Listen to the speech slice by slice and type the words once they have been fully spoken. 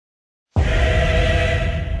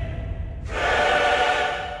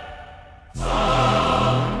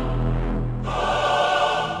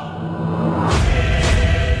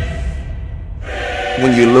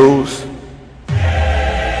When you lose,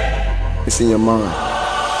 it's in your mind.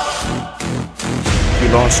 If you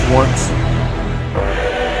lost once,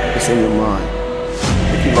 it's in your mind.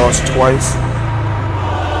 If you lost twice,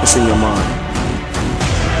 it's in your mind.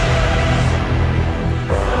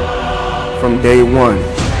 From day one,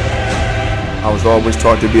 I was always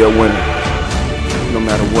taught to be a winner. No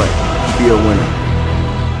matter what, be a winner.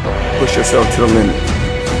 Push yourself to the limit.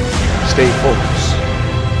 Stay focused.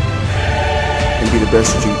 And be the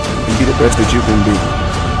best that you can be.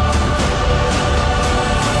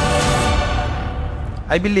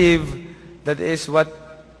 I believe that is what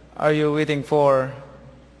are you waiting for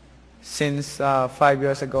since 5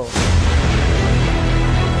 years ago.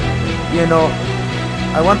 You know,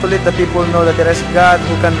 I want to let the people know that there is God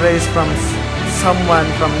who can raise from someone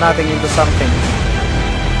from nothing into something.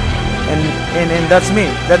 And that's me.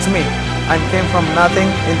 I came from nothing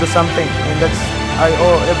into something, and I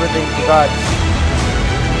owe everything to God.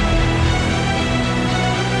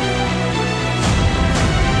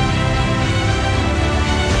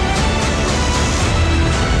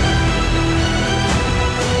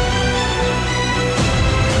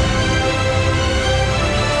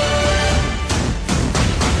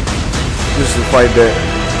 This is a fight that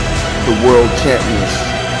the world can't miss.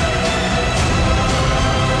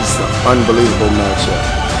 It's an unbelievable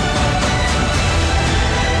matchup.